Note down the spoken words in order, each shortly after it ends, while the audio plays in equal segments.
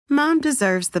Mom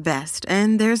deserves the best,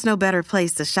 and there's no better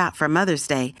place to shop for Mother's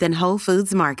Day than Whole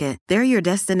Foods Market. They're your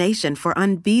destination for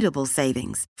unbeatable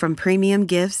savings, from premium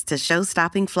gifts to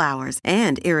show-stopping flowers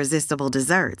and irresistible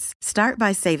desserts. Start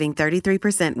by saving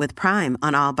 33% with Prime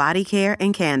on all body care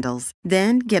and candles.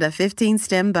 Then get a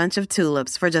 15-stem bunch of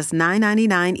tulips for just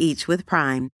 $9.99 each with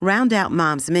Prime. Round out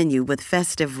Mom's menu with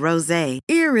festive rosé,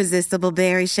 irresistible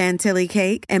berry chantilly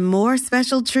cake, and more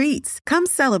special treats. Come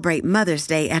celebrate Mother's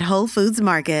Day at Whole Foods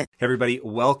Market. Hey everybody,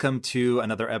 welcome to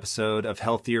another episode of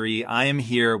Health Theory. I am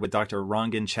here with Dr.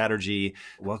 Rangan Chatterjee.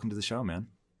 Welcome to the show, man.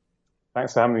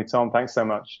 Thanks for having me, Tom. Thanks so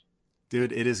much.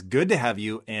 Dude, it is good to have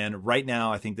you. And right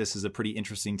now, I think this is a pretty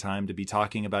interesting time to be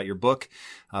talking about your book,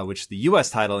 which the U.S.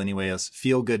 title anyway is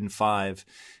Feel Good in 5.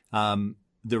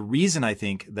 The reason I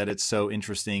think that it's so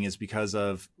interesting is because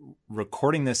of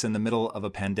recording this in the middle of a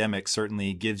pandemic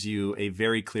certainly gives you a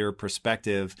very clear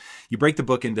perspective. You break the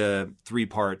book into 3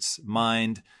 parts: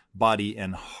 mind, body,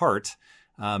 and heart.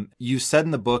 You said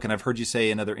in the book, and I've heard you say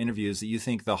in other interviews, that you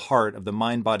think the heart of the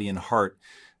mind, body, and heart,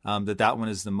 that one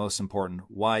is the most important.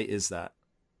 Why is that?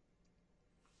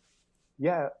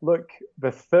 Yeah, look,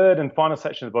 the third and final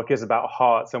section of the book is about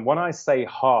hearts. And when I say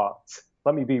heart,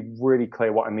 let me be really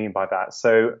clear what I mean by that.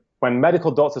 So when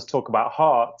medical doctors talk about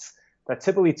hearts, they're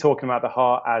typically talking about the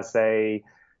heart as a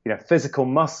physical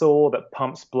muscle that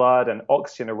pumps blood and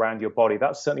oxygen around your body.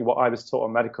 That's certainly what I was taught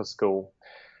in medical school.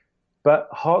 But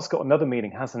heart's got another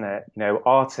meaning, hasn't it?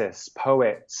 Artists,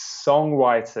 poets,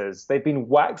 songwriters, they've been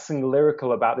waxing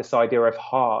lyrical about this idea of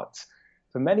heart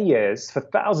for many years, for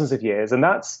thousands of years. And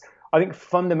that's, I think,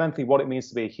 fundamentally what it means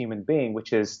to be a human being,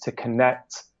 which is to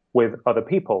connect with other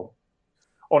people.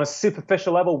 On a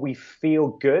superficial level, we feel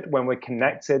good when we're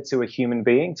connected to a human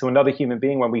being, to another human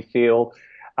being, when we feel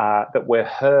that we're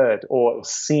heard or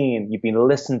seen, you've been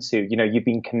listened to, you've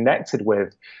been connected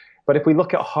with. But if we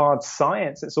look at hard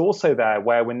science, it's also there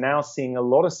where we're now seeing a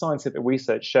lot of scientific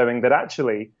research showing that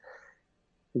actually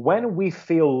when we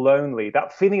feel lonely,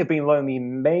 that feeling of being lonely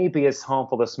may be as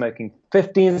harmful as smoking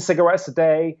 15 cigarettes a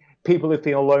day. People who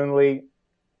feel lonely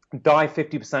die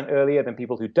 50% earlier than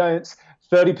people who don't,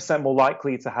 30% more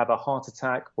likely to have a heart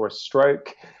attack or a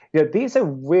stroke. These are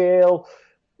real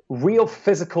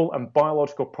physical and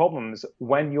biological problems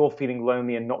when you're feeling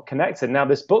lonely and not connected. Now,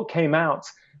 this book came out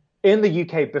in the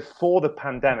UK before the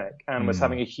pandemic and was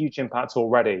having a huge impact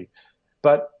already.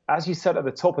 But as you said at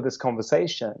the top of this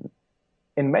conversation,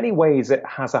 in many ways, it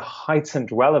has a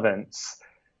heightened relevance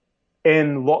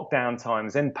in lockdown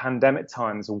times, in pandemic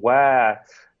times, where,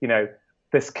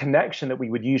 this connection that we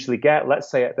would usually get,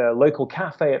 let's say at the local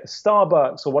cafe, at the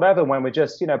Starbucks or whatever, when we're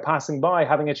just, passing by,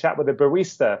 having a chat with a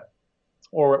barista,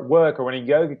 or at work or in a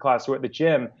yoga class or at the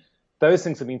gym, those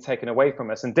things have been taken away from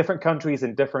us. In different countries,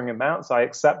 in differing amounts, I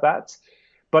accept that.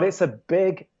 But it's a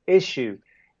big issue.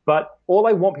 But all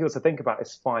I want people to think about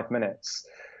is 5 minutes.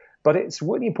 But it's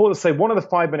really important to say one of the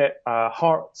 5-minute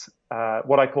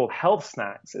what I call health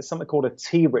snacks is something called a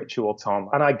tea ritual, Tom.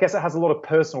 And I guess it has a lot of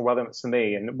personal relevance to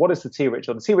me. And what is the tea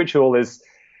ritual? The tea ritual is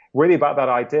really about that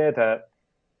idea that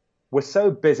we're so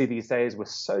busy these days, we're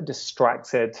so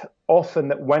distracted, often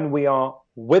that when we are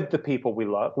with the people we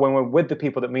love, when we're with the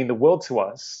people that mean the world to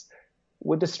us,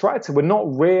 we're distracted. We're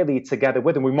not really together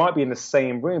with them. We might be in the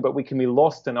same room, but we can be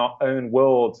lost in our own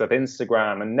worlds of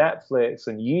Instagram and Netflix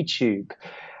and YouTube.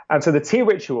 And so the tea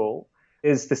ritual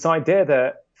is this idea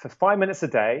that for 5 minutes a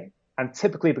day, and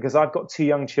typically because I've got 2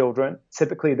 young children,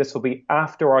 typically this will be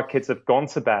after our kids have gone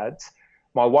to bed,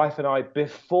 my wife and I,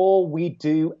 before we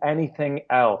do anything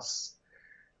else,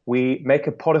 we make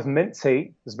a pot of mint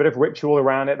tea. There's a bit of ritual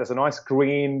around it. There's a nice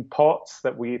green pot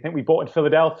that we think we bought in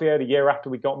Philadelphia the year after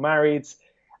we got married.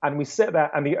 And we sit there,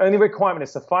 and the only requirement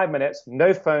is for 5 minutes,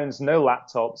 no phones, no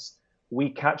laptops.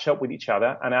 We catch up with each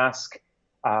other and ask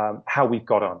how we've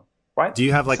got on, right? Do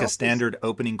you have a standard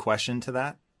opening question to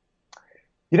that?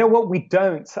 You know what? We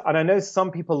don't. And I know some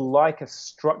people like a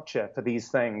structure for these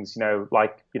things,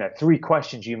 3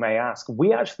 questions you may ask.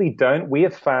 We actually don't. We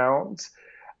have found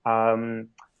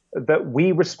that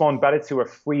we respond better to a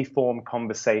free-form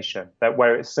conversation,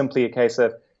 where it's simply a case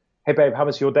of, hey, babe, how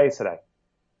was your day today?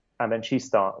 And then she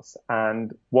starts.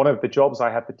 And one of the jobs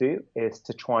I have to do is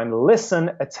to try and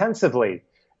listen attentively,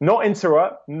 not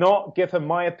interrupt, not give her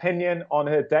my opinion on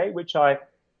her day, which I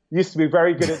used to be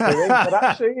very good at doing, but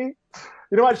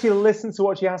actually listen to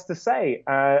what she has to say.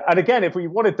 And again, if we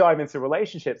want to dive into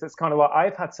relationships, it's kind of like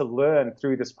I've had to learn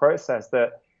through this process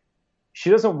that she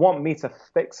doesn't want me to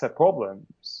fix her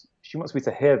problems. She wants me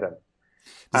to hear them.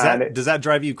 Does that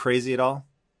drive you crazy at all?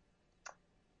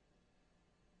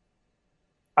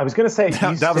 I was going to say it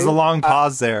used that was to. a long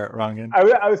pause there, Rangan.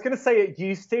 I was going to say it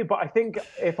used to, but I think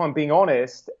if I'm being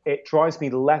honest, it drives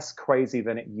me less crazy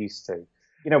than it used to.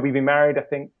 We've been married, I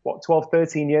think, 12,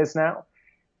 13 years now.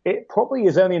 It probably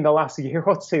is only in the last year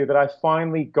or two that I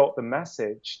finally got the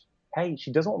message. Hey,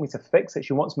 she doesn't want me to fix it.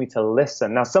 She wants me to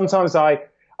listen. Now, sometimes I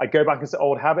go back into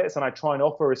old habits and I try and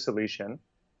offer a solution.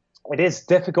 It is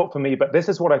difficult for me, but this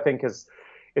is what I think is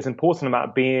important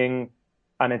about being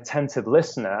an attentive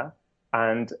listener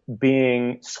and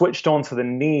being switched on to the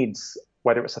needs,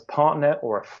 whether it's a partner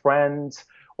or a friend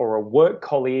or a work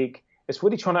colleague. It's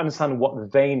really trying to understand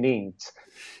what they need.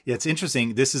 Yeah, it's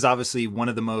interesting. This is obviously one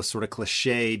of the most sort of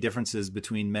cliche differences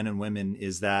between men and women,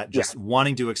 is that just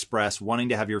wanting to express, wanting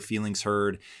to have your feelings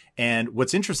heard. And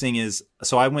what's interesting is,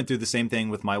 so I went through the same thing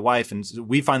with my wife, and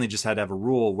we finally just had to have a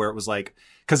rule where it was like,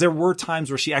 because there were times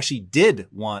where she actually did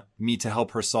want me to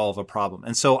help her solve a problem.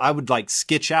 And so I would like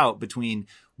sketch out between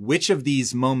which of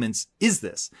these moments is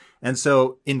this? And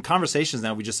so in conversations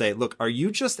now, we just say, look, are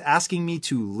you just asking me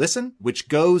to listen? Which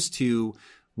goes to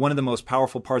one of the most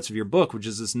powerful parts of your book, which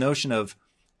is this notion of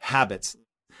habits.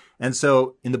 And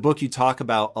so in the book, you talk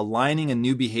about aligning a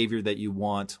new behavior that you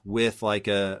want with like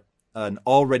an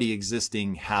already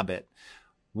existing habit.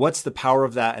 What's the power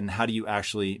of that, and how do you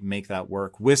actually make that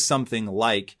work with something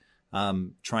like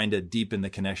trying to deepen the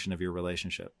connection of your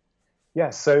relationship? Yeah,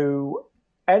 so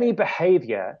any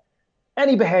behavior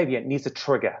needs a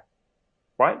trigger,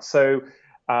 right? So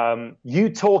you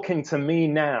talking to me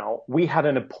now, we had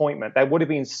an appointment. There would have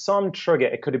been some trigger.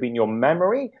 It could have been your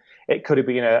memory. It could have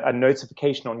been a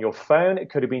notification on your phone. It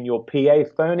could have been your PA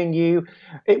phoning you.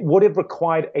 It would have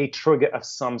required a trigger of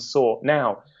some sort.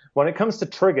 Now, when it comes to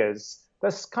triggers,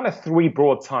 there's kind of three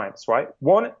broad types, right?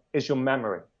 One is your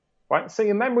memory, right? So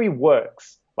your memory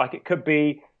works. Like it could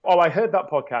be, oh, I heard that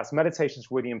podcast. Meditation is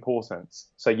really important.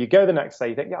 So you go the next day,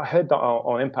 you think, yeah, I heard that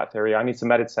on Impact Theory. I need to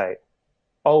meditate.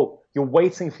 Oh, you're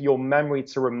waiting for your memory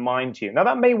to remind you. Now,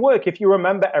 that may work. If you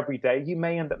remember every day, you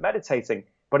may end up meditating,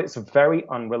 but it's very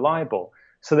unreliable.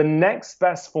 So the next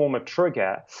best form of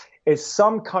trigger is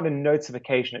some kind of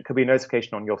notification. It could be a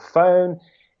notification on your phone.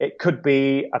 It could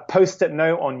be a Post-it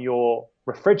note on your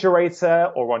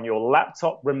refrigerator or on your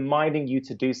laptop reminding you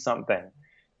to do something.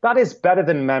 That is better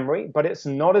than memory, but it's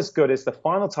not as good as the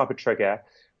final type of trigger,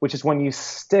 which is when you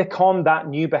stick on that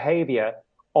new behavior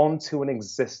onto an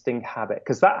existing habit.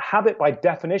 Because that habit, by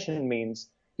definition, means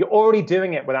you're already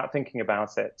doing it without thinking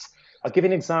about it. I'll give you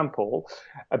an example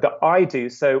that I do.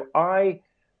 So I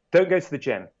don't go to the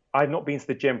gym. I've not been to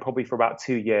the gym probably for about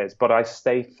 2 years, but I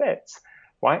stay fit,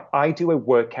 right? I do a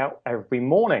workout every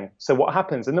morning. So what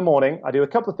happens in the morning, I do a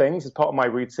couple of things as part of my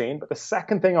routine, but the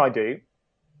second thing I do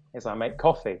is I make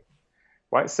coffee,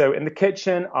 right? So in the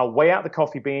kitchen, I'll weigh out the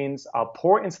coffee beans, I'll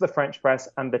pour it into the French press,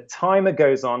 and the timer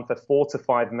goes on for 4 to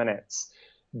 5 minutes.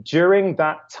 During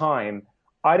that time,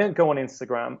 I don't go on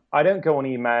Instagram, I don't go on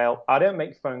email, I don't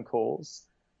make phone calls.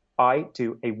 I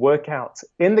do a workout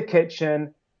in the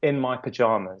kitchen in my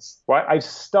pajamas, right? I've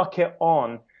stuck it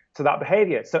on to that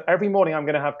behavior. So every morning I'm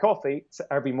going to have coffee, so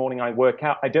every morning I work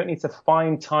out. I don't need to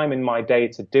find time in my day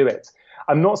to do it.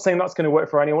 I'm not saying that's going to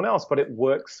work for anyone else, but it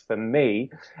works for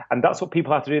me. And that's what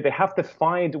people have to do. They have to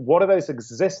find what are those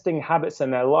existing habits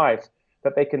in their life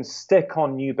that they can stick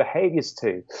on new behaviors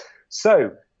to.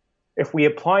 So if we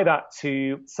apply that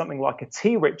to something like a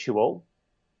tea ritual,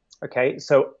 okay,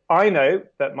 so I know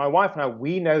that my wife and I,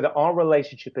 we know that our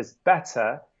relationship is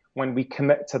better when we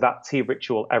commit to that tea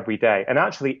ritual every day. And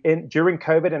actually, during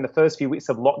COVID, in the first few weeks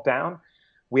of lockdown,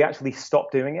 we actually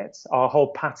stopped doing it. Our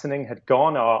whole patterning had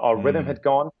gone, our rhythm had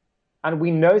gone. And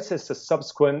we noticed a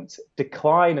subsequent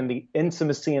decline in the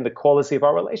intimacy and the quality of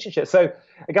our relationship. So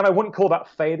again, I wouldn't call that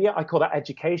failure. I call that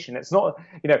education. It's not,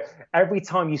 every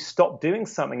time you stop doing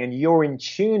something and you're in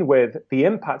tune with the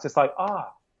impact, it's like,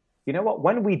 you know what?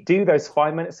 When we do those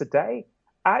 5 minutes a day,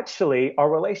 actually our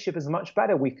relationship is much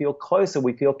better. We feel closer.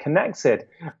 We feel connected.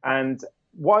 And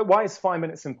why is 5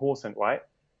 minutes important, right?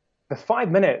 The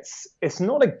 5 minutes, it's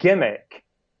not a gimmick,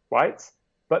 right?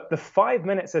 But the 5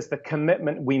 minutes is the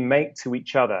commitment we make to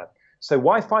each other. So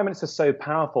why 5 minutes is so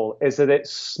powerful is that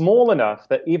it's small enough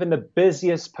that even the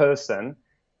busiest person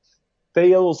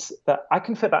feels that I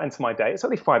can fit that into my day. It's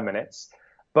only 5 minutes,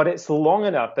 but it's long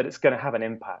enough that it's going to have an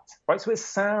impact, right? So it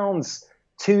sounds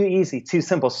too easy, too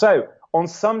simple. So on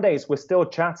some days, we're still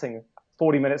chatting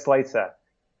 40 minutes later.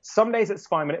 Some days it's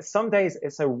 5 minutes. Some days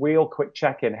it's a real quick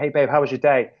check-in. Hey, babe, how was your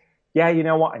day? Yeah, you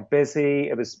know what? I'm busy.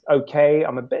 It was okay.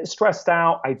 I'm a bit stressed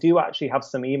out. I do actually have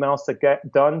some emails to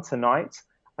get done tonight.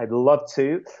 I'd love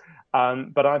to,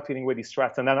 but I'm feeling really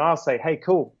stressed. And then I'll say, hey,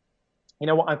 cool. You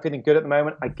know what? I'm feeling good at the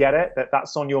moment. I get it that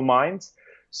that's on your mind.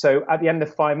 So at the end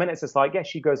of 5 minutes, it's like, yeah,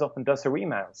 she goes off and does her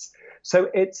emails. So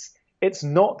it's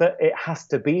not that it has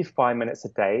to be 5 minutes a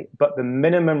day, but the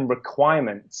minimum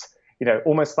requirement,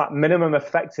 almost that minimum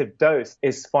effective dose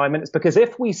is 5 minutes. Because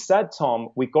if we said, Tom,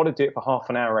 we've got to do it for half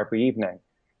an hour every evening,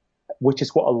 which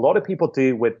is what a lot of people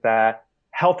do with their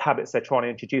health habits they're trying to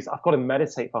introduce. I've got to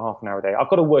meditate for half an hour a day. I've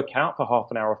got to work out for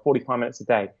half an hour or 45 minutes a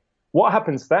day. What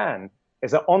happens then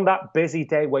is that on that busy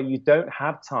day where you don't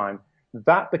have time,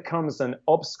 that becomes an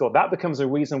obstacle. That becomes a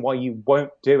reason why you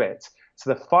won't do it.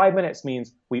 So the 5 minutes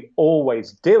means we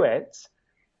always do it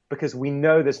because we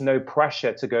know there's no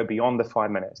pressure to go beyond the 5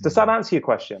 minutes. Does that answer your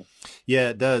question? Yeah,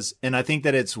 it does. And I think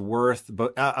that it's worth,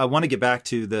 but I want to get back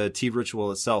to the tea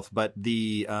ritual itself, but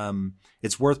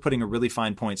it's worth putting a really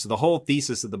fine point. So the whole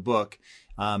thesis of the book,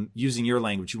 using your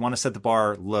language, you want to set the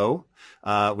bar low,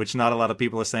 which not a lot of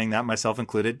people are saying that, myself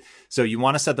included. So you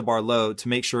want to set the bar low to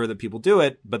make sure that people do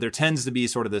it, but there tends to be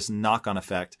sort of this knock-on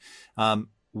effect.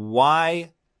 Why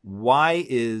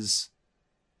is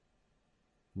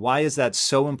that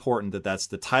so important that that's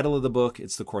the title of the book?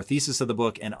 It's the core thesis of the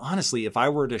book. And honestly, if I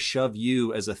were to shove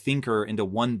you as a thinker into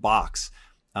one box,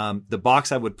 the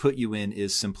box I would put you in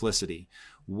is simplicity.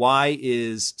 Why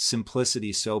is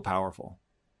simplicity so powerful?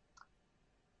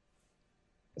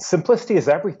 Simplicity is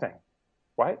everything,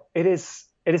 right? It is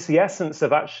the essence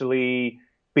of actually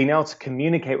being able to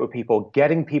communicate with people,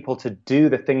 getting people to do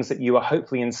the things that you are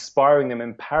hopefully inspiring them,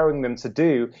 empowering them to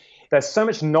do. There's so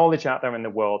much knowledge out there in the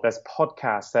world. There's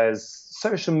podcasts, there's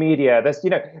social media,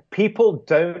 people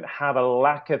don't have a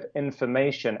lack of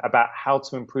information about how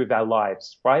to improve their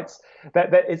lives, right?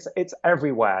 It's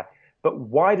everywhere. But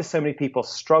why do so many people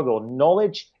struggle?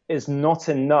 Knowledge is not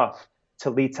enough to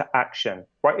lead to action,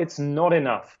 right? It's not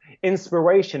enough.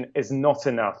 Inspiration is not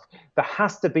enough. There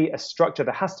has to be a structure.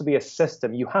 There has to be a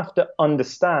system. You have to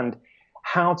understand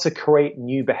how to create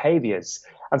new behaviors.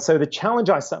 And so the challenge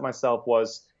I set myself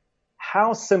was,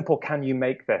 how simple can you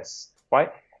make this,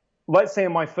 right? Let's say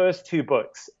in my first 2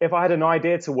 books, if I had an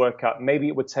idea to work up, maybe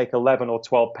it would take 11 or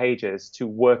 12 pages to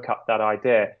work up that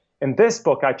idea. In this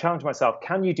book, I challenge myself,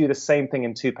 can you do the same thing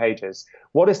in 2 pages?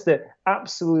 What is the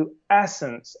absolute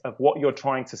essence of what you're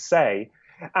trying to say?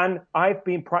 And I've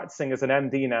been practicing as an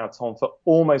MD now, Tom, for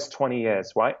almost 20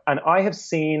 years, right? And I have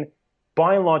seen,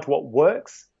 by and large, what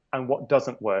works and what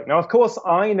doesn't work. Now, of course,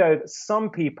 I know that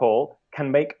some people can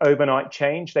make overnight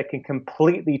change. They can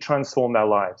completely transform their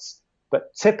lives.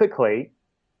 But typically,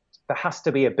 there has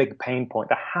to be a big pain point.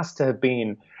 There has to have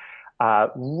been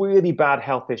really bad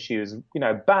health issues,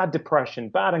 bad depression,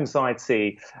 bad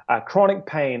anxiety, chronic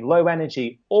pain, low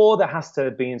energy, or there has to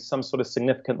have been some sort of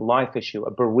significant life issue,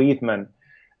 a bereavement,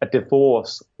 a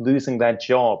divorce, losing their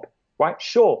job, right?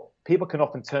 Sure, people can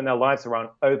often turn their lives around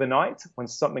overnight when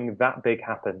something that big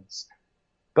happens.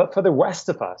 But for the rest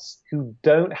of us who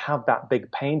don't have that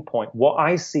big pain point, what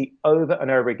I see over and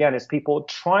over again is people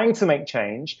trying to make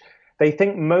change. They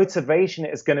think motivation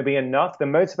is going to be enough. The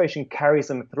motivation carries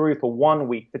them through for 1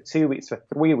 week, for 2 weeks, for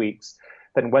 3 weeks.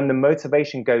 Then when the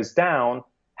motivation goes down,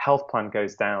 health plan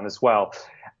goes down as well.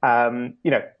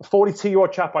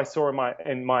 42-year-old chap I saw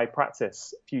in my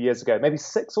practice a few years ago, maybe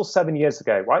 6 or 7 years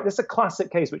ago, right? This is a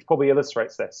classic case which probably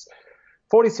illustrates this.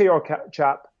 42-year-old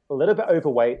chap, a little bit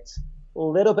overweight, a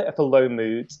little bit of a low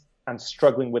mood, and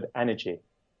struggling with energy.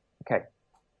 Okay,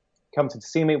 come to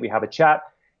see me, we have a chat.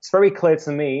 It's very clear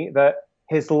to me that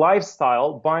his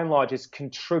lifestyle, by and large, is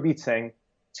contributing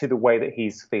to the way that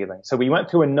he's feeling. So we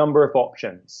went through a number of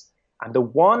options. And the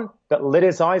one that lit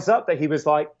his eyes up, that he was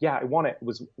like, yeah, I want it,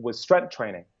 was strength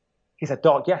training. He said,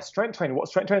 Doc, yeah, strength training. What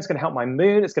strength training is going to help my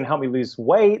mood? It's going to help me lose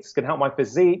weight. It's going to help my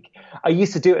physique. I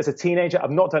used to do it as a teenager. I've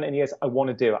not done it in years. I want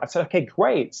to do it. I said, okay,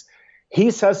 great.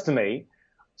 He says to me,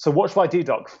 so what should I do,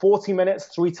 Doc? 40 minutes,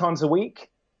 3 times a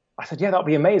week? I said, yeah, that'd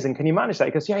be amazing. Can you manage that?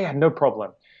 He goes, yeah, no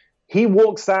problem. He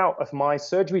walks out of my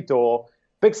surgery door,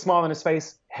 big smile on his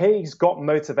face. He's got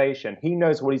motivation. He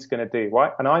knows what he's going to do,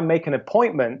 right? And I make an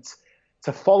appointment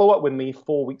to follow up with me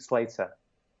 4 weeks later.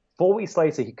 4 weeks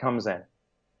later, he comes in.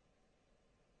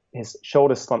 His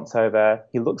shoulder slumped over.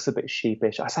 He looks a bit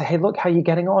sheepish. I say, hey, look, how are you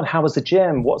getting on? How was the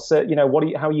gym?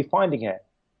 How are you finding it?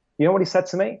 You know what he said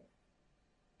to me?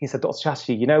 He said, Dr.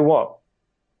 Chatterjee, you know what?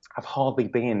 I've hardly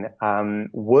been.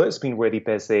 Work's been really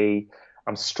busy.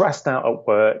 I'm stressed out at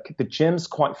work. The gym's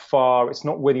quite far. It's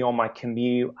not really on my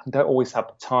commute. I don't always have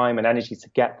the time and energy to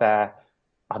get there.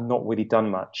 I've not really done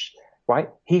much, right?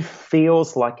 He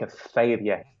feels like a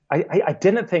failure. I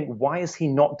didn't think, why has he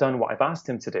not done what I've asked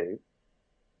him to do?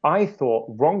 I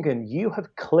thought, Rangan, you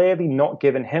have clearly not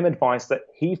given him advice that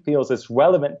he feels is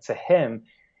relevant to him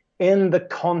in the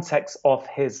context of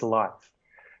his life.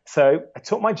 So I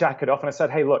took my jacket off and I said,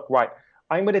 hey, look, right,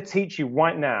 I'm going to teach you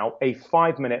right now a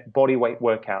 5-minute body weight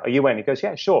workout. Are you in? He goes,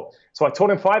 yeah, sure. So I taught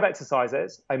him 5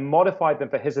 exercises. I modified them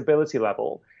for his ability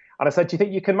level. And I said, do you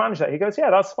think you can manage that? He goes,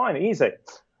 yeah, that's fine, easy.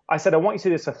 I said, I want you to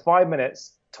do this for 5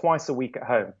 minutes twice a week at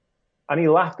home. And he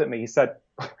laughed at me. He said,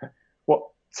 what,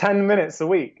 10 minutes a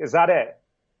week? Is that it?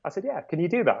 I said, yeah, can you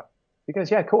do that? He goes,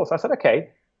 yeah, of course. I said, okay,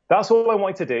 that's all I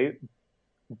want you to do.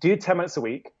 Do 10 minutes a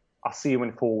week. I'll see you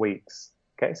in 4 weeks.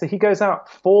 Okay, so he goes out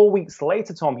 4 weeks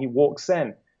later, Tom, he walks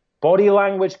in. Body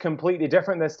language completely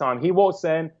different this time. He walks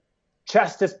in,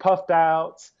 chest is puffed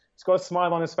out, he's got a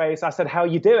smile on his face. I said, how are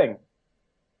you doing?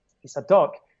 He said,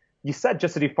 Doc, you said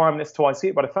just to do 5 minutes twice a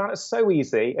week, but I found it so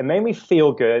easy. It made me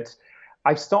feel good.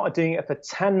 I've started doing it for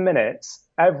 10 minutes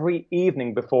every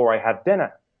evening before I had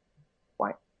dinner.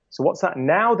 Right. So what's that?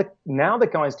 Now the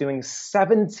guy's doing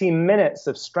 70 minutes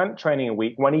of strength training a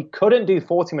week when he couldn't do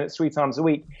 40 minutes 3 times a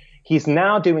week. He's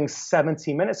now doing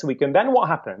 70 minutes a week. And then what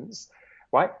happens,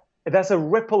 right? There's a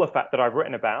ripple effect that I've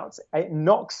written about. It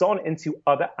knocks on into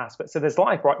other aspects of his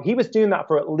life, right? He was doing that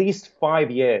for at least 5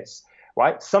 years,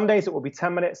 right? Some days it will be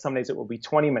 10 minutes, some days it will be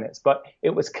 20 minutes, but it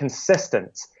was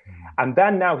consistent. And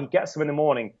then now he gets up in the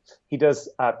morning, he does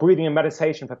breathing and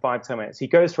meditation for 5-10 minutes. He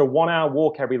goes for a 1-hour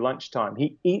walk every lunchtime.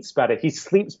 He eats better, he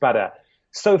sleeps better.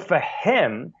 So for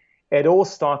him, it all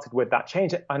started with that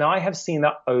change. And I have seen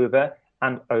that over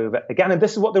and over again. And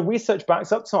this is what the research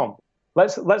backs up, Tom.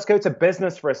 Let's go to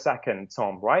business for a second,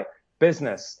 Tom, right?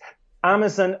 Business.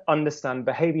 Amazon understand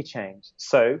behavior change.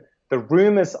 So the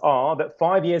rumors are that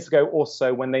 5 years ago or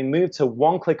so, when they moved to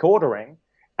one-click ordering,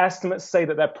 estimates say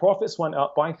that their profits went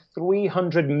up by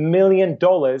 $300 million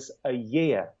a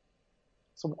year.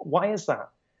 So why is that?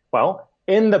 Well,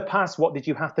 in the past, what did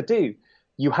you have to do?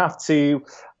 You have to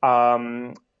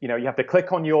you have to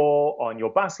click on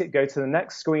your basket, go to the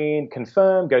next screen,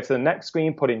 confirm, go to the next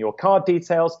screen, put in your card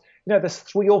details. There's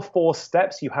 3 or 4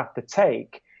 steps you have to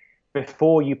take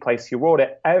before you place your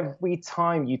order. Every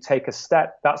time you take a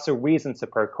step, that's a reason to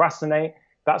procrastinate.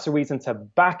 That's a reason to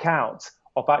back out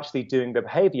of actually doing the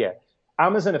behavior.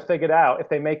 Amazon have figured out if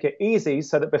they make it easy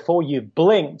so that before you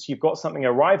blinked, you've got something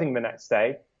arriving the next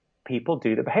day, people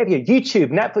do the behavior. YouTube,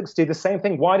 Netflix do the same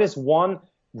thing. Why does one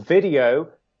video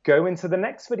go into the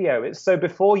next video? It's so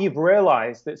before you've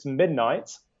realized it's midnight,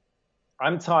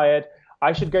 I'm tired,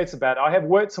 I should go to bed, I have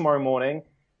work tomorrow morning,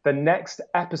 the next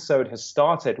episode has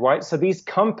started, right? So these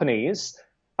companies,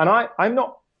 and I'm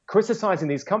not criticizing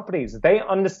these companies, they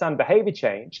understand behavior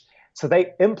change, so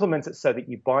they implement it so that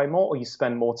you buy more or you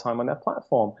spend more time on their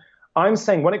platform. I'm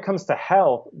saying when it comes to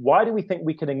health, why do we think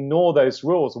we can ignore those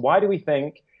rules? Why do we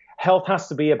think health has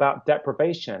to be about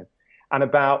deprivation and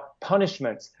about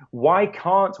punishments? Why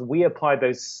can't we apply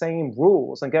those same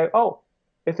rules and go, oh,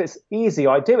 if it's easy,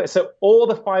 I do it. So all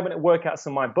the 5-minute workouts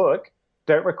in my book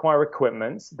don't require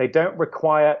equipment. They don't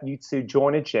require you to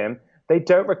join a gym. They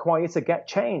don't require you to get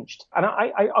changed. And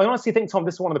I honestly think, Tom,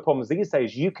 this is one of the problems these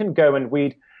days. You can go and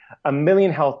read a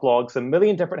million health blogs, a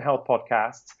million different health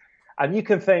podcasts, and you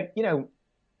can think,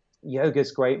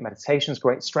 yoga's great, meditation's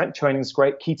great, strength training's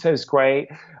great, keto's great,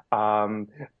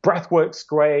 breath work's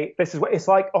great. This is what it's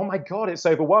like. Oh my God, it's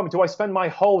overwhelming. Do I spend my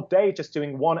whole day just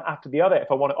doing one after the other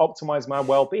if I want to optimize my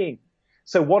well-being?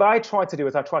 So what I try to do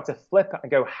is I try to flip it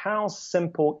and go, how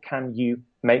simple can you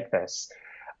make this?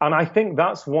 And I think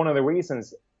that's one of the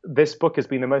reasons this book has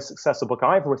been the most successful book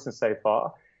I've written so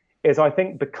far, is I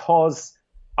think because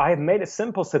I have made it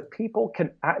simple so people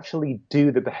can actually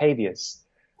do the behaviors.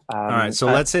 All right. So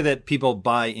let's say that people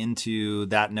buy into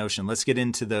that notion. Let's get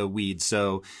into the weeds.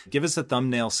 So give us a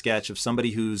thumbnail sketch of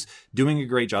somebody who's doing a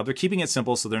great job. They're keeping it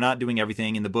simple, so they're not doing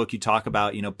everything. In the book, you talk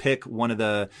about, pick one of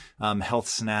the health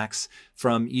snacks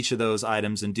from each of those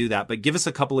items and do that. But give us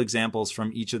a couple examples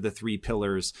from each of the 3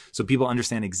 pillars so people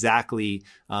understand exactly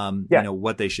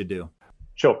what they should do.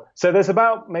 Sure. So there's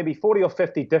about maybe 40 or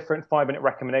 50 different 5-minute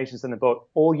recommendations in the book.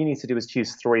 All you need to do is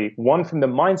choose 3. One from the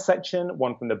mind section,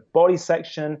 one from the body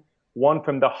section, one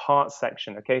from the heart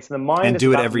section. Okay. So the mind and is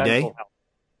do it about every day. Health.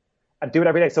 And do it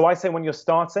every day. So I say when you're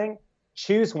starting,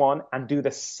 choose one and do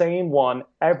the same one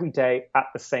every day at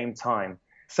the same time.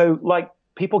 So like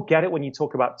people get it when you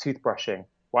talk about toothbrushing,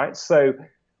 right? So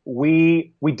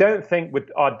we don't think with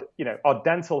our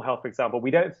dental health, for example, we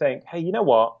don't think, hey, you know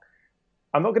what?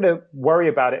 I'm not going to worry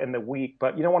about it in the week,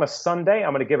 but on a Sunday,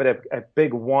 I'm going to give it a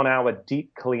big 1-hour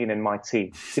deep clean in my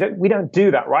teeth. We don't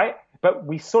do that, right? But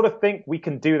we sort of think we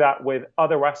can do that with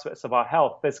other aspects of our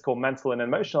health, physical, mental, and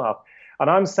emotional health. And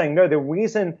I'm saying, no, the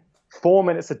reason 4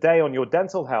 minutes a day on your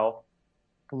dental health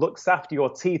looks after your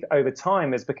teeth over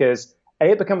time is because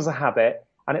A, it becomes a habit,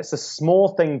 and it's a small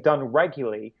thing done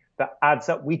regularly that adds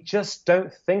up. We just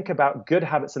don't think about good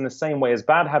habits in the same way as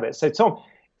bad habits. So Tom,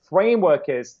 framework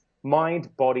is mind,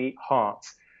 body, heart.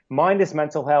 Mind is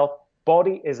mental health.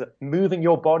 Body is moving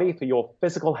your body for your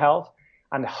physical health.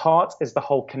 And heart is the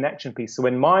whole connection piece. So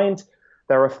in mind,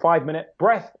 there are 5-minute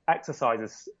breath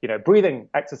exercises, breathing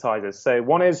exercises. So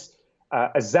one is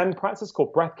a Zen practice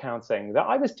called breath counting. That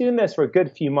I was doing this for a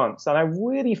good few months, and I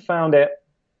really found it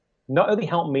not only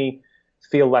helped me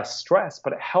feel less stressed,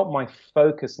 but it helped my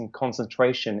focus and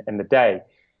concentration in the day.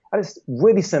 And it's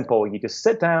really simple. You just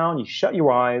sit down, you shut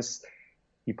your eyes,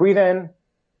 you breathe in.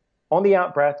 On the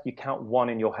out breath, you count 1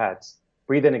 in your head.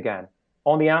 Breathe in again.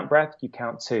 On the out breath, you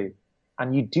count 2.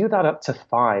 And you do that up to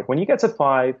 5. When you get to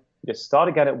 5, you just start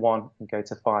again at 1 and go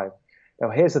to 5. Now,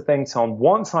 here's the thing, Tom.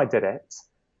 Once I did it,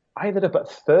 I ended up at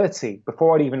 30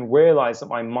 before I'd even realized that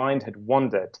my mind had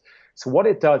wandered. So what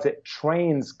it does, it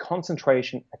trains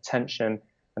concentration, attention,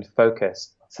 and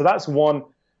focus. So that's one.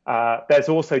 There's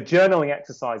also journaling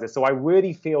exercises. So I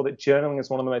really feel that journaling is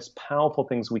one of the most powerful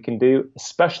things we can do,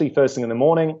 especially first thing in the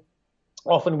morning.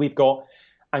 Often we've got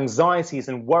anxieties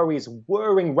and worries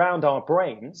whirring around our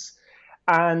brains,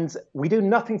 and we do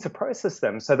nothing to process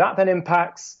them. So that then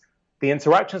impacts the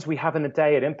interactions we have in the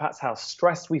day. It impacts how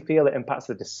stressed we feel. It impacts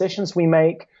the decisions we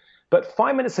make. But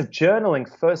 5 minutes of journaling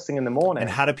first thing in the morning. And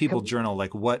how do people journal?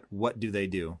 Like what do they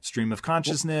do? Stream of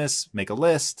consciousness, make a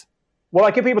list? Well,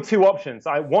 I give people 2 options.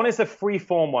 One is a free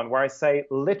form one where I say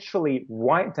literally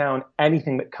write down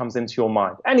anything that comes into your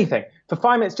mind. Anything. For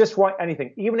 5 minutes, just write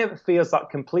anything. Even if it feels like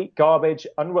complete garbage,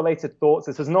 unrelated thoughts.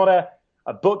 This is not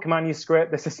a book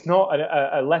manuscript. This is not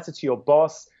a letter to your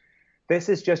boss. This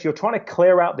is just you're trying to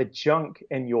clear out the junk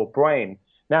in your brain.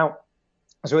 Now,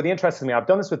 it's really interesting to me. I've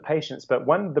done this with patients, but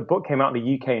when the book came out in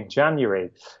the UK in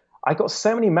January, I got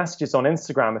so many messages on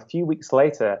Instagram a few weeks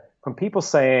later from people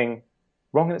saying,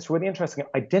 Rangan, it's really interesting.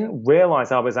 I didn't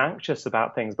realize I was anxious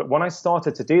about things, but when I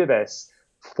started to do this,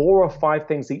 4 or 5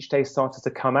 things each day started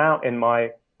to come out in my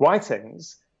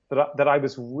writings that I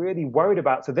was really worried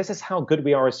about. So this is how good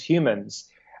we are as humans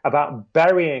about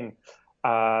burying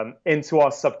into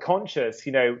our subconscious,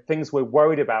 things we're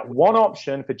worried about. One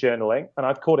option for journaling, and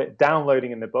I've called it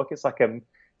downloading in the book. It's like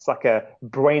a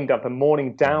brain dump, a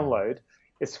morning download.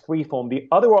 It's freeform. The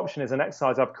other option is an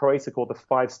exercise I've created called the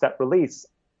 5-step release.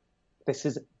 This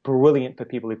is brilliant for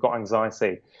people who've got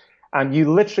anxiety. And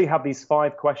you literally have these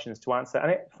 5 questions to answer.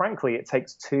 And frankly, it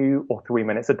takes 2 or 3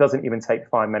 minutes. It doesn't even take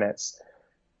 5 minutes.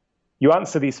 You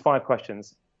answer these 5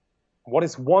 questions. What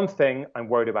is one thing I'm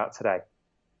worried about today?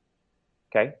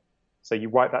 Okay, so you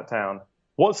write that down.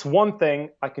 What's one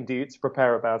thing I can do to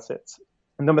prepare about it?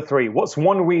 And number 3, what's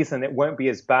one reason it won't be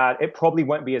as bad? It probably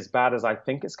won't be as bad as I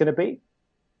think it's going to be.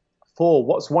 4,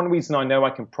 what's one reason I know I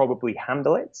can probably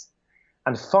handle it?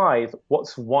 And 5,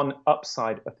 what's one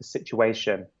upside of the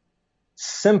situation?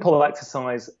 Simple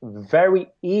exercise, very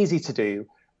easy to do,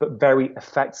 but very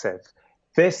effective.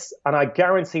 This, and I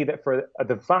guarantee that for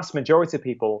the vast majority of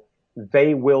people,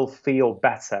 they will feel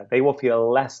better. They will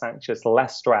feel less anxious,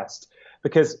 less stressed,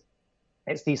 because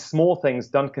it's these small things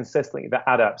done consistently that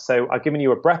add up. So I've given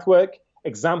you a breathwork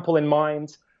example in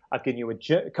mind. I've given you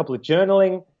a couple of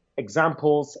journaling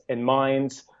examples in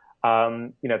mind.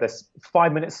 There's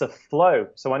 5 minutes of flow.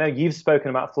 So I know you've spoken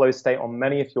about flow state on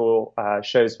many of your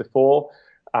shows before.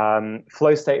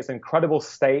 Flow state is an incredible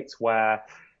state where,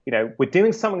 we're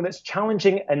doing something that's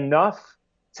challenging enough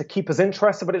to keep us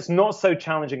interested, but it's not so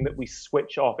challenging that we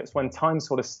switch off. It's when time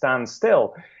sort of stands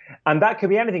still. And that could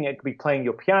be anything. It could be playing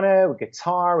your piano,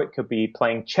 guitar. It could be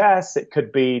playing chess. It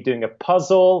could be doing a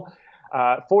puzzle.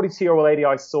 42-year-old lady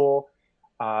I saw,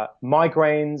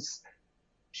 migraines.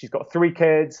 She's got 3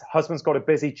 kids. Husband's got a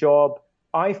busy job.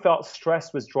 I felt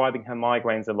stress was driving her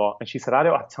migraines a lot. And she said, I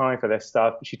don't have time for this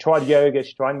stuff. She tried yoga.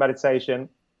 She tried meditation.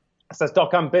 I said,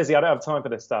 Doc, I'm busy. I don't have time for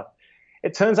this stuff.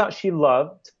 It turns out she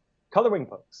loved coloring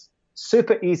books.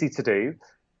 Super easy to do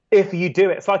if you do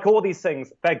it. It's like all these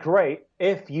things. They're great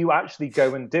if you actually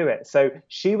go and do it. So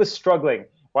she was struggling,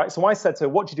 right? So I said to her,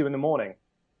 what do you do in the morning?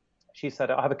 She said,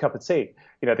 I have a cup of tea.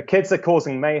 The kids are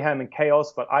causing mayhem and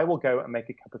chaos, but I will go and make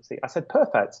a cup of tea. I said,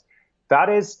 perfect. That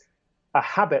is a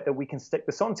habit that we can stick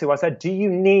this onto. I said, do you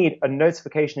need a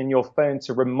notification in your phone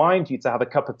to remind you to have a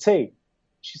cup of tea?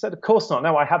 She said, of course not.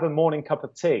 No, I have a morning cup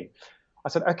of tea. I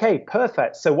said, okay,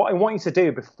 perfect. So what I want you to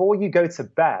do before you go to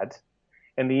bed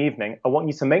in the evening, I want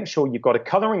you to make sure you've got a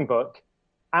coloring book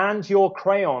and your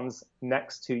crayons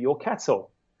next to your kettle.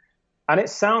 And it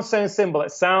sounds so simple.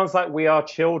 It sounds like we are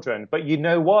children. But you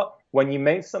know what? When you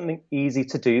make something easy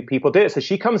to do, people do it. So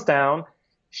she comes down,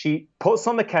 she puts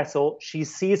on the kettle, she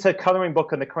sees her coloring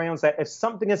book and the crayons there. If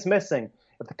something is missing,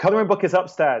 If the coloring book is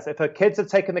upstairs, if her kids have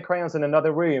taken the crayons in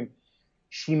another room,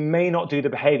 she may not do the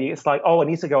behavior. It's like, oh, I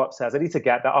need to go upstairs. I need to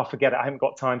get that. I'll forget it. I haven't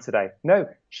got time today. No,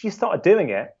 she started doing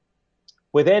it.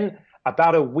 Within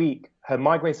about a week, her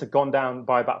migraines had gone down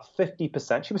by about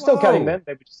 50%. She was still getting them.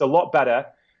 They were just a lot better.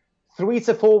 3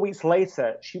 to 4 weeks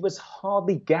later, she was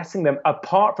hardly getting them,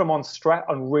 apart from on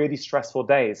really stressful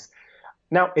days.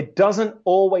 Now, it doesn't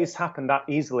always happen that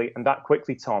easily and that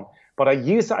quickly, Tom. But I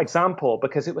use that example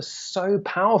because it was so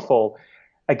powerful.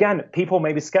 Again, people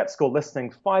may be skeptical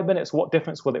listening. 5 minutes, what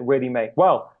difference will it really make?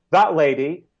 Well, that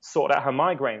lady sorted out her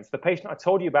migraines. The patient I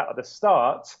told you about at the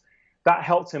start, that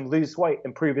helped him lose weight,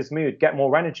 improve his mood, get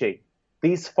more energy.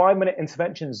 These 5-minute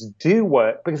interventions do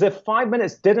work, because if 5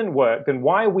 minutes didn't work, then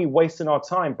why are we wasting our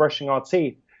time brushing our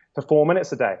teeth for 4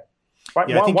 minutes a day? Right?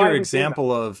 Yeah, I think your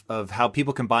example of how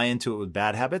people can buy into it with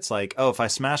bad habits, like, oh, if I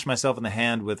smash myself in the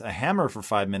hand with a hammer for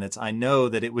 5 minutes, I know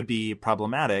that it would be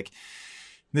problematic.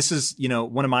 This is,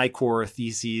 one of my core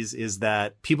theses is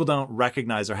that people don't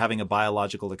recognize they're having a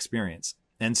biological experience.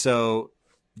 And so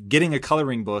getting a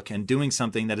coloring book and doing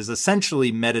something that is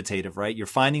essentially meditative, right? You're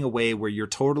finding a way where you're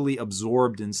totally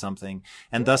absorbed in something,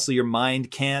 and thusly your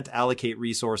mind can't allocate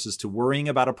resources to worrying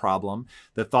about a problem.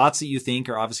 The thoughts that you think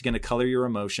are obviously going to color your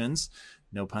emotions,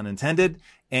 no pun intended.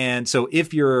 And so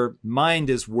if your mind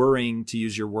is worrying, to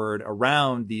use your word,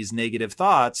 around these negative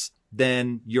thoughts,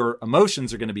 then your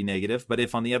emotions are going to be negative. But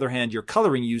if, on the other hand, you're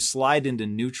coloring, you slide into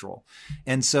neutral.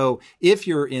 And so if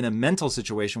you're in a mental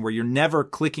situation where you're never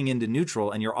clicking into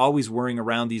neutral and you're always worrying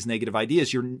around these negative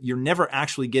ideas, you're never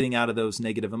actually getting out of those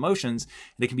negative emotions.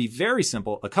 And it can be very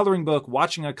simple. A coloring book,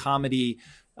 watching a comedy,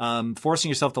 forcing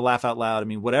yourself to laugh out loud. I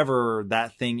mean, whatever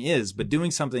that thing is, but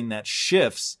doing something that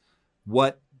shifts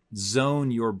what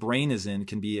zone your brain is in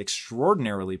can be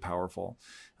extraordinarily powerful.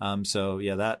 So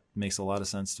yeah, that makes a lot of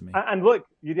sense to me. And look,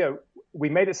 we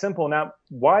made it simple. Now,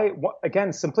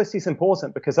 again, simplicity is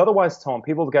important, because otherwise, Tom,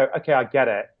 people will go, okay, I get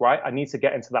it, right? I need to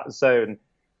get into that zone.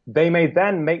 They may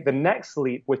then make the next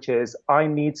leap, which is, I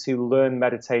need to learn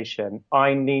meditation.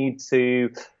 I need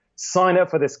to sign up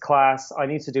for this class. I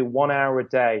need to do 1 hour a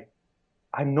day.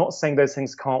 I'm not saying those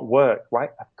things can't work,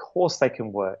 right? Of course they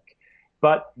can work.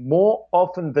 But more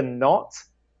often than not,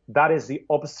 that is the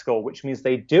obstacle, which means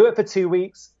they do it for 2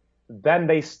 weeks, then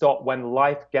they stop when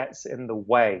life gets in the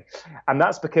way. And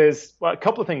that's because, well, a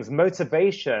couple of things.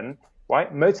 Motivation,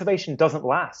 right? Motivation doesn't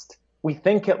last. We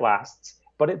think it lasts,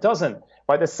 but it doesn't.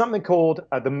 Right? There's something called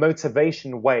the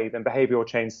motivation wave in behavioral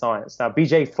change science. Now,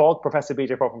 Professor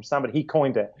B.J. Fogg from Stanford, he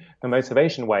coined it, the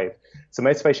motivation wave. So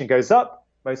motivation goes up,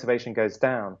 motivation goes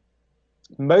down.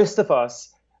 Most of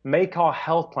us make our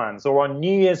health plans or our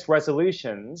New Year's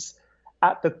resolutions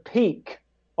at the peak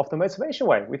of the motivation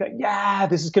wave. We think, yeah,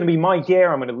 this is going to be my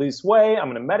year. I'm going to lose weight. I'm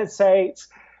going to meditate.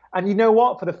 And you know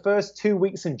what? For the first 2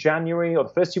 weeks in January or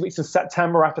the first 2 weeks in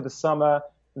September after the summer,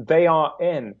 they are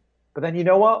in. But then you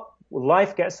know what?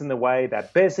 Life gets in the way. They're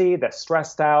busy. They're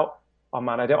stressed out. Oh,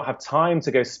 man, I don't have time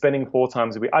to go spinning 4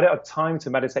 times a week. I don't have time to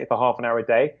meditate for half an hour a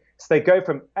day. So they go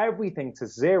from everything to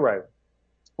zero.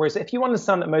 Whereas if you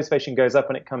understand that motivation goes up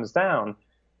and it comes down,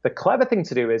 the clever thing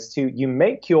to do is you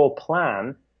make your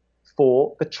plan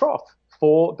for the trough,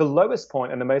 for the lowest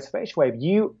point in the motivation wave.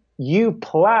 You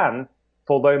plan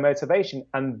for low motivation,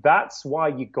 and that's why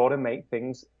you got to make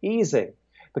things easy.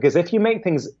 Because if you make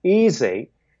things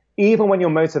easy, even when your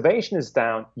motivation is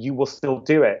down, you will still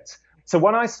do it. So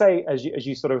when I say, as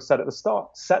you sort of said at the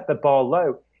start, set the bar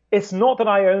low, it's not that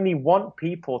I only want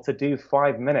people to do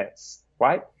 5 minutes,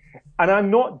 right? And I'm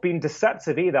not being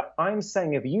deceptive either. I'm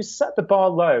saying if you set the bar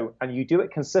low and you do it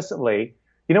consistently,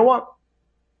 you know what?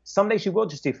 Some days you will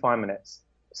just do 5 minutes.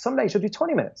 Some days you'll do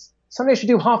 20 minutes. Some days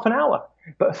you'll do half an hour.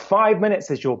 But 5 minutes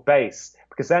is your base,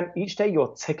 because then each day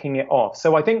you're ticking it off.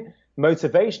 So I think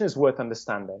motivation is worth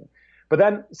understanding. But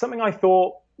then something I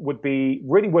thought would be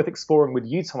really worth exploring with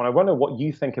you, Tom, and I wonder what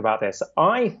you think about this.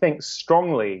 I think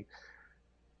strongly,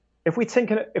 if we're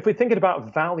thinking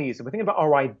about values, if we're thinking about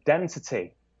our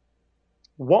identity,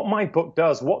 what my book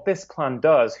does, what this plan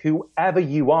does, whoever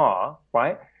you are,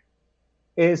 right,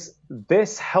 is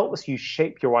this helps you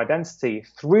shape your identity.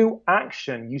 Through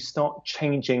action, you start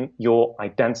changing your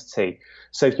identity.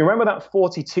 So if you remember that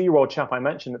 42-year-old chap I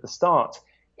mentioned at the start,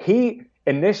 he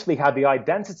initially had the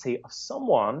identity of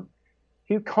someone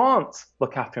who can't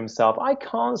look after himself. I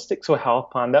can't stick to a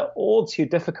health plan. They're all too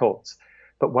difficult.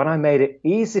 But when I made it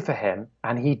easy for him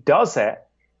and he does it,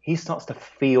 he starts to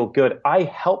feel good. I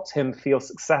helped him feel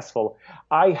successful.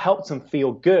 I helped him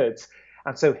feel good.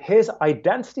 And so his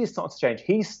identity starts to change.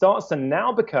 He starts to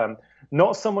now become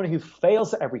not someone who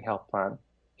fails at every health plan.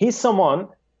 He's someone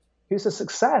who's a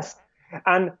success.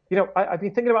 And, I've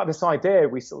been thinking about this idea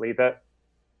recently that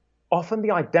often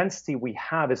the identity we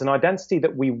have is an identity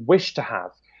that we wish to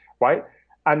have, right?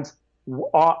 And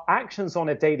our actions on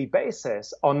a daily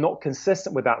basis are not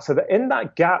consistent with that. So that in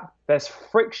that gap, there's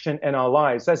friction in our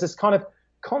lives. There's this kind of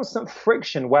constant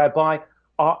friction whereby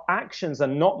our actions are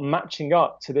not matching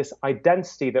up to this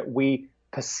identity that we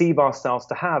perceive ourselves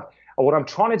to have. And what I'm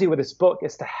trying to do with this book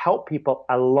is to help people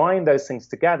align those things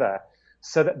together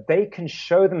so that they can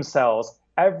show themselves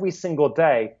every single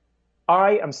day,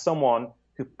 I am someone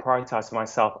who prioritizes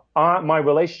myself. My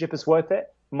relationship is worth it.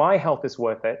 My health is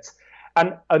worth it.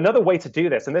 And another way to do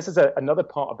this, and this is another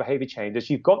part of behavior change, is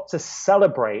you've got to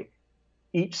celebrate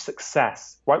each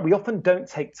success, right? We often don't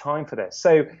take time for this.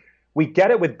 So we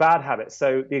get it with bad habits.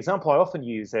 So the example I often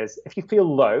use is if you feel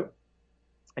low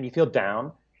and you feel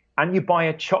down and you buy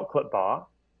a chocolate bar,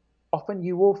 often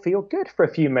you will feel good for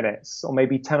a few minutes or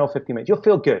maybe 10 or 15 minutes. You'll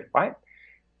feel good, right?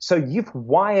 So you've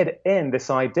wired in this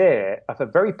idea of a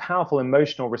very powerful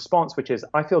emotional response, which is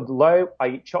I feel low, I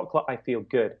eat chocolate, I feel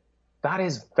good. That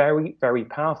is very, very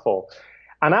powerful.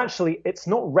 And actually, it's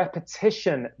not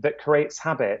repetition that creates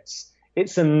habits.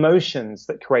 It's emotions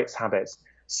that creates habits.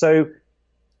 So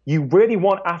you really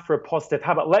want, after a positive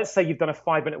habit, let's say you've done a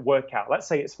 5-minute workout. Let's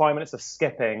say it's 5 minutes of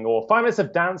skipping or 5 minutes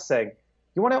of dancing.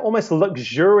 You want to almost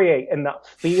luxuriate in that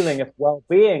feeling of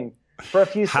well-being for a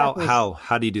few seconds.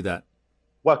 How do you do that?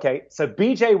 Well, okay, so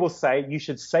BJ will say you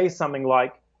should say something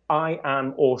like, I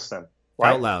am awesome.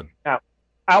 Right? Out loud. Now,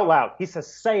 out loud. He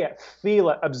says, say it,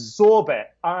 feel it, absorb it.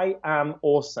 I am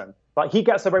awesome. Like he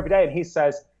gets up every day and he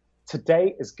says,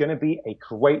 today is going to be a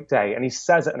great day. And he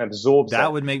says it and absorbs it.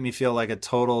 That would make me feel like a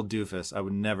total doofus. I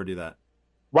would never do that.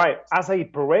 Right. As a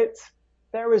Brit,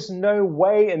 there is no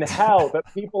way in hell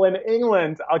that people in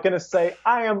England are going to say,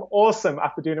 I am awesome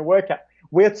after doing a workout.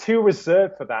 We're too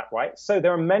reserved for that, right? So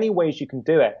there are many ways you can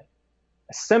do it.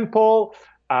 A simple,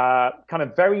 kind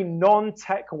of very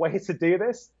non-tech way to do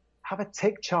this, have a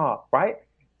tick chart, right?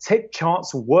 Tick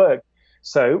charts work.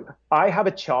 So I have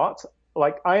a chart,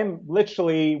 like I am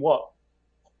literally,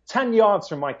 10 yards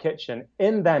from my kitchen,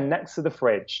 in there next to the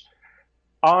fridge.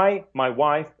 I, my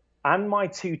wife, and my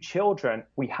 2 children,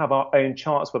 we have our own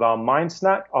charts with our mind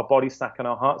snack, our body snack, and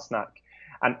our heart snack.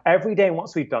 And every day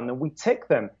once we've done them, we tick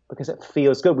them because it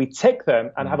feels good. We tick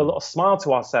them and have a little smile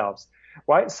to ourselves,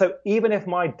 right? So even if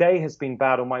my day has been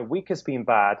bad or my week has been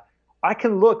bad, I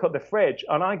can look at the fridge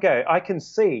and I can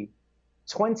see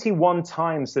 21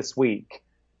 times this week,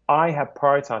 I have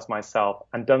prioritized myself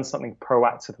and done something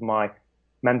proactive for my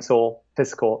mental,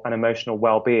 physical, and emotional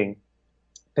well-being.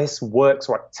 This works,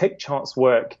 right? Tick charts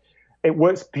work. It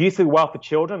works beautifully well for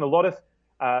children. A lot of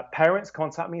parents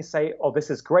contact me and say, oh,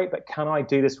 this is great, but can I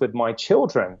do this with my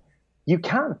children? You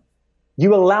can.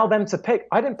 You allow them to pick.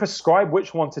 I didn't prescribe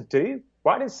which one to do,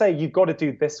 right? I didn't say you've got to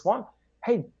do this one.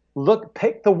 Hey, look,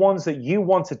 pick the ones that you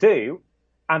want to do,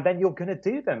 and then you're going to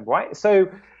do them, right? So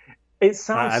it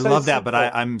sounds. I love that,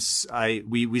 but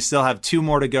we still have 2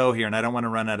 more to go here, and I don't want to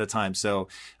run out of time. So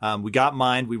we got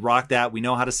Mind, we rocked that, we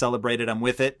know how to celebrate it. I'm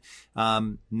with it.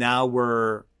 Now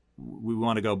we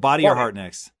want to go body or heart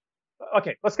next.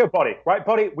 Okay, let's go body, right?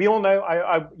 Body, we all know,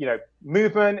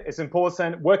 movement is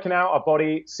important. Working out our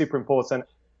body, super important.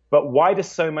 But why do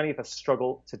so many of us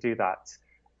struggle to do that?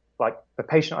 Like the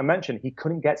patient I mentioned, he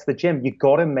couldn't get to the gym. You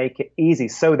got to make it easy.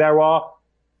 So there are,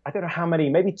 I don't know how many,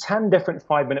 maybe 10 different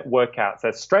 5-minute workouts.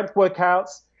 There's strength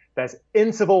workouts, there's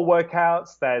interval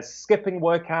workouts, there's skipping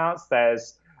workouts,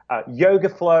 there's yoga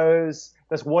flows,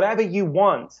 there's whatever you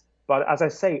want. But as I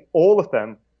say, all of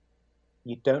them,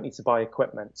 you don't need to buy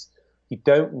equipment. You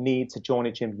don't need to join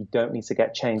a gym. You don't need to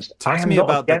get changed. Talk to me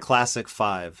about the Classic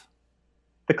 5.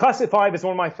 The Classic 5 is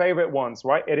one of my favorite ones,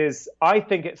 right? I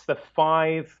think it's the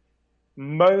 5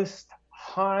 most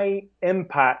high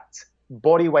impact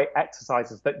body weight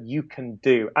exercises that you can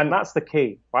do. And that's the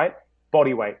key, right?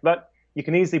 Body weight. But you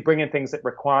can easily bring in things that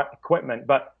require equipment,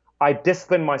 but I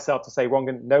discipline myself to say,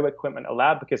 Rangan, no equipment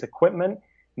allowed, because equipment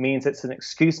means it's an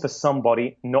excuse for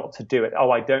somebody not to do it.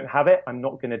 Oh, I don't have it, I'm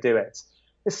not going to do it.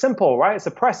 It's simple, right? It's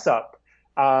a press up.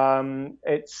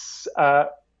 It's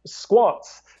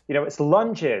squats. It's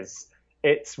lunges.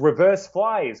 It's reverse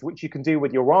flies, which you can do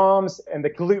with your arms, and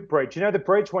the glute bridge. The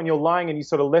bridge when you're lying and you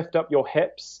sort of lift up your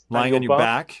hips. Lying on your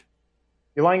back.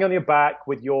 You're lying on your back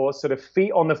with your sort of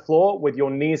feet on the floor, with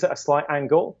your knees at a slight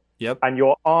angle. Yep. And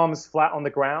your arms flat on the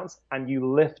ground, and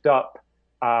you lift up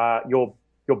your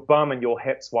bum and your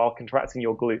hips while contracting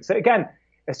your glutes. So again,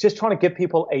 it's just trying to give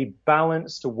people a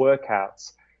balanced workout.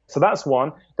 So that's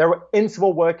one. There are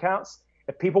interval workouts.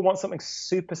 If people want something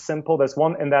super simple, there's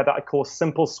one in there that I call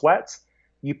Simple Sweat.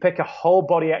 You pick a whole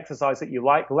body exercise that you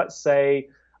like. Let's say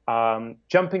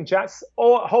jumping jacks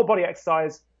or whole body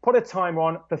exercise, put a timer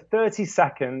on for 30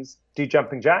 seconds, do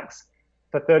jumping jacks,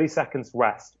 for 30 seconds,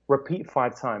 rest, repeat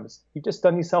 5 times. You've just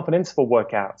done yourself an interval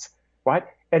workout, right?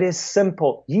 It is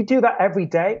simple. You do that every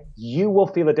day, you will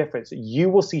feel a difference. You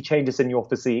will see changes in your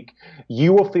physique.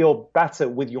 You will feel better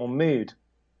with your mood.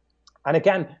 And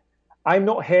again, I'm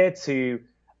not here to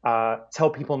tell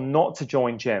people not to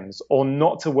join gyms or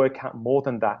not to work out more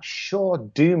than that. Sure,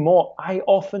 do more. I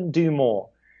often do more.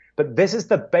 But this is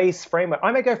the base framework.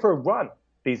 I may go for a run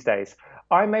these days.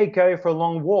 I may go for a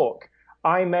long walk.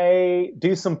 I may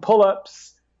do some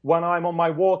pull-ups when I'm on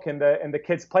my walk in the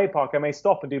kids' play park. I may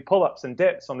stop and do pull-ups and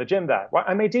dips on the gym there. Right?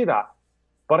 I may do that.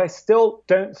 But I still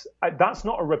don't, that's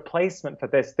not a replacement for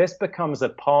this. This becomes a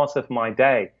part of my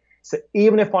day. So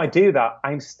even if I do that,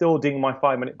 I'm still doing my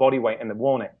 5-minute body weight in the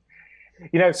morning.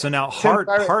 You know, so now heart,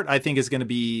 I think, is going to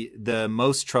be the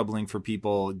most troubling for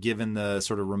people, given the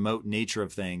sort of remote nature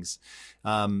of things.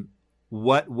 So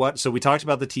we talked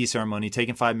about the tea ceremony,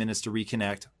 taking 5 minutes to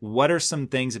reconnect. What are some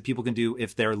things that people can do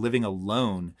if they're living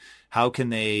alone? How can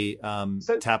they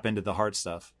tap into the heart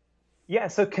stuff? Yeah.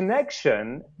 So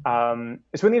connection,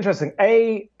 it's really interesting.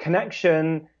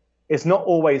 Connection is not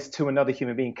always to another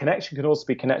human being. Connection can also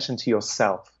be connection to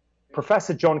yourself.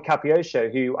 Professor John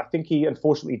Capiocho, who I think he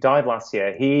unfortunately died last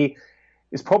year, he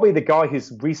is probably the guy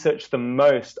who's researched the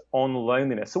most on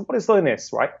loneliness. So what is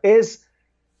loneliness, right?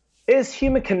 Is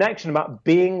human connection about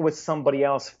being with somebody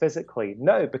else physically?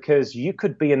 No, because you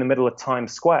could be in the middle of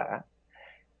Times Square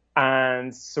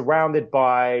and surrounded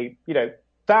by,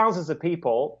 thousands of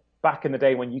people back in the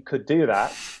day when you could do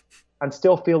that and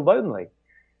still feel lonely.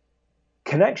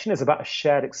 Connection is about a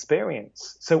shared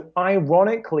experience. So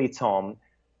ironically, Tom,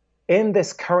 in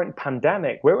this current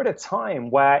pandemic, we're at a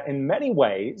time where in many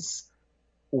ways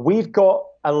we've got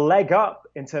a leg up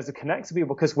in terms of connecting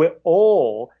people because we're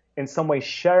all in some way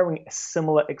sharing a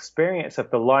similar experience of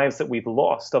the lives that we've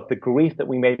lost, of the grief that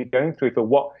we may be going through for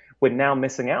what we're now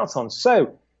missing out on.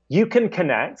 So you can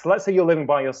connect. Let's say you're living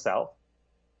by yourself.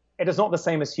 It is not the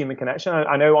same as human connection.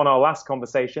 I know on our last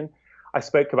conversation, I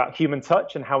spoke about human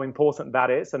touch and how important that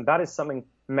is. And that is something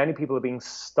many people are being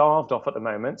starved of at the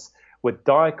moment with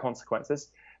dire consequences.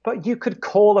 But you could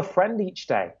call a friend each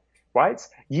day, right?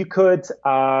 You could,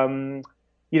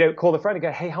 call a friend and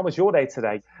go, hey, how was your day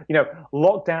today?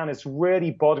 Lockdown is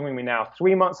really bothering me now.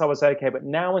 3 months I was okay, but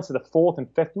now into the 4th and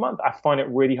 5th month, I find it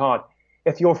really hard.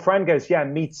 If your friend goes, yeah,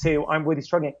 me too, I'm really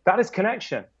struggling, that is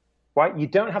connection, right? You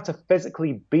don't have to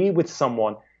physically be with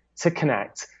someone to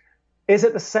connect. Is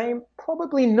it the same?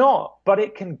 Probably not, but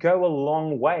it can go a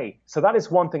long way. So that is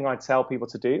one thing I tell people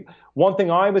to do. One thing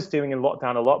I was doing in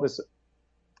lockdown a lot was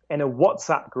in a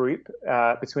WhatsApp group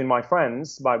between my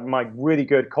friends, my really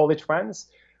good college friends.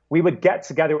 We would get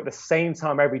together at the same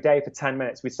time every day for 10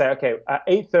 minutes. We'd say, okay, at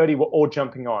 8:30, we're all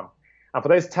jumping on. And for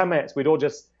those 10 minutes, we'd all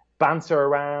just banter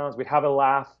around. We'd have a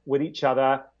laugh with each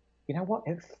other. You know what?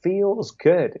 It feels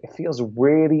good. It feels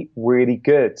really, really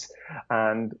good.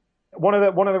 And one of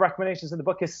the recommendations in the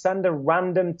book is send a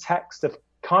random text of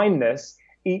kindness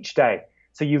each day.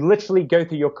 So you literally go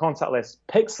through your contact list,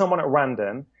 pick someone at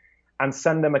random, and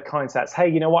send them a kind text. Hey,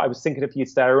 you know what? I was thinking of you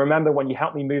today. I remember when you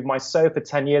helped me move my sofa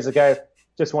 10 years ago.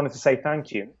 Just wanted to say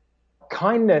thank you.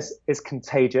 Kindness is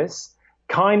contagious.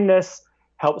 Kindness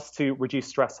helps to reduce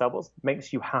stress levels,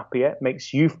 makes you happier,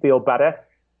 makes you feel better.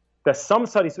 There's some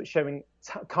studies which showing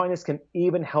kindness can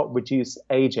even help reduce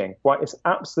aging, right? It's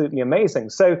absolutely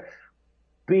amazing. So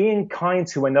being kind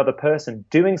to another person,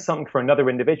 doing something for another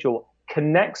individual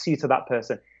connects you to that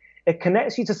person. It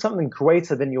connects you to something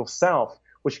greater than yourself,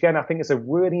 which again, I think is a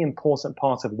really important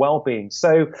part of well-being.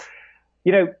 So,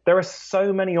 there are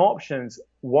so many options.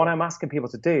 What I'm asking people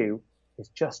to do is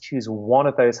just choose one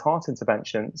of those heart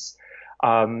interventions.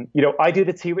 I do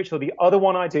the tea ritual. The other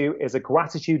one I do is a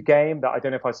gratitude game that I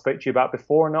don't know if I spoke to you about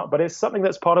before or not, but it's something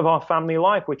that's part of our family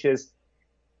life, which is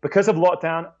because of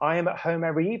lockdown, I am at home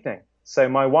every evening. So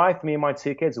my wife, me and my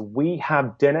 2 kids, we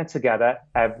have dinner together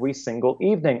every single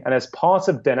evening. And as part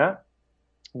of dinner,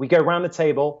 we go around the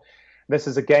table. This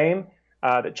is a game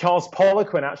that Charles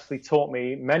Poliquin actually taught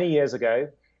me many years ago,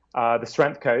 the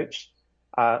strength coach.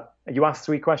 You ask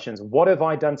 3 questions. What have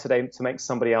I done today to make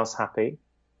somebody else happy?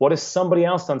 What has somebody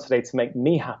else done today to make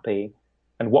me happy?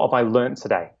 And what have I learned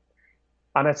today?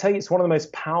 And I tell you, it's one of the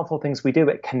most powerful things we do.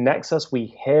 It connects us.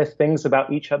 We hear things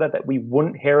about each other that we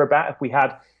wouldn't hear about if we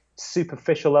had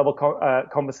superficial level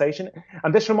conversation.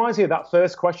 And this reminds me of that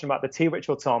first question about the tea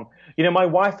ritual, Tom. My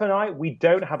wife and I, we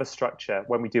don't have a structure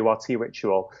when we do our tea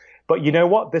ritual. But you know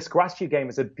what? This gratitude game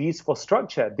is a beautiful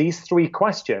structure. These 3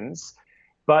 questions,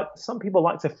 but some people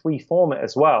like to free form it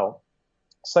as well.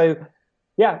 So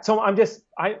Yeah, Tom,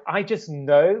 I just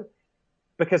know,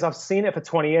 because I've seen it for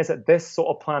 20 years, that this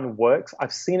sort of plan works.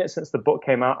 I've seen it since the book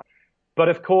came out. But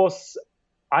of course,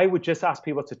 I would just ask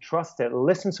people to trust it,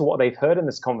 listen to what they've heard in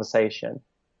this conversation,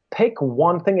 pick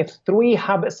one thing. If 3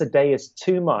 habits a day is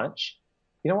too much,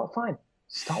 you know what? Fine.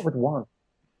 Start with one.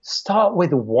 Start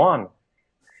with one.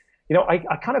 You know,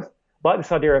 I kind of like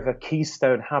this idea of a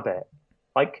keystone habit.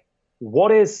 Like,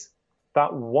 what is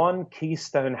that one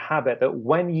keystone habit that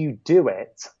when you do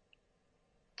it,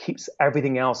 keeps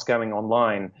everything else going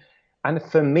online? And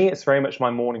for me, it's very much my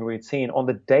morning routine. On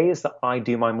the days that I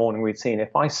do my morning routine,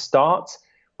 if I start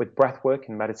with breath work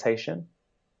and meditation,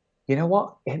 you know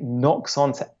what? It knocks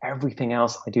onto everything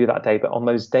else I do that day. But on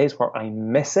those days where I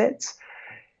miss it,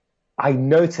 I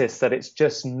notice that it's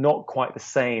just not quite the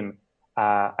same.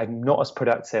 I'm not as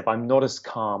productive. I'm not as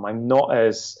calm. I'm not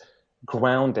as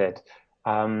grounded.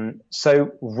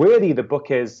 So really the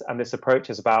book is, and this approach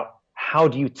is about how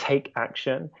do you take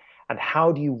action and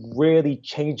how do you really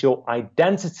change your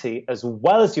identity as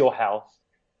well as your health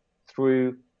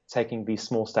through taking these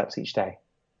small steps each day.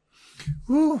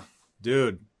 Woo,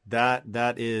 dude.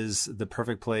 That is the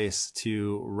perfect place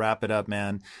to wrap it up,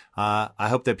 man. I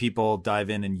hope that people dive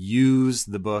in and use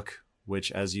the book,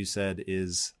 which, as you said,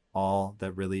 is all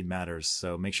that really matters.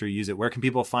 So make sure you use it. Where can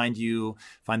people find you,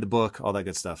 find the book, all that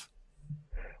good stuff?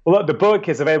 Well, look, the book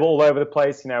is available all over the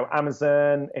place. You know,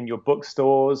 Amazon, in your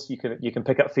bookstores. You can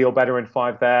pick up Feel Better in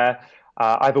 5 there.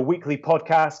 I have a weekly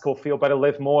podcast called Feel Better,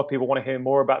 Live More. People want to hear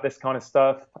more about this kind of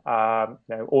stuff,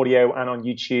 audio and on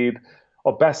YouTube.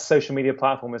 Our best social media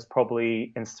platform is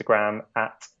probably Instagram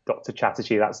at Dr.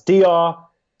 Chatterjee. That's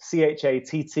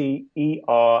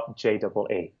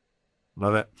DrChatterjee.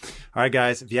 Love it. All right,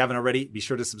 guys, if you haven't already, be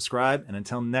sure to subscribe. And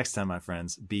until next time, my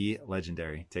friends, be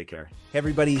legendary. Take care. Hey,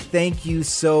 everybody. Thank you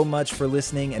so much for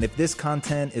listening. And if this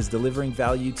content is delivering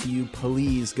value to you,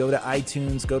 please go to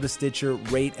iTunes, go to Stitcher,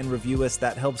 rate and review us.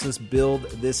 That helps us build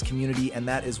this community. And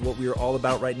that is what we are all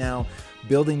about right now.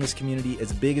 Building this community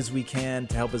as big as we can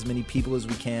to help as many people as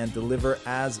we can, deliver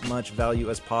as much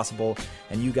value as possible.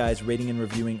 And you guys rating and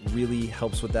reviewing really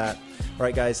helps with that. All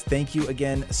right, guys, thank you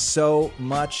again so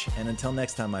much. And until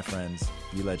next time, my friends,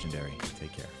 be legendary.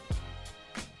 Take care.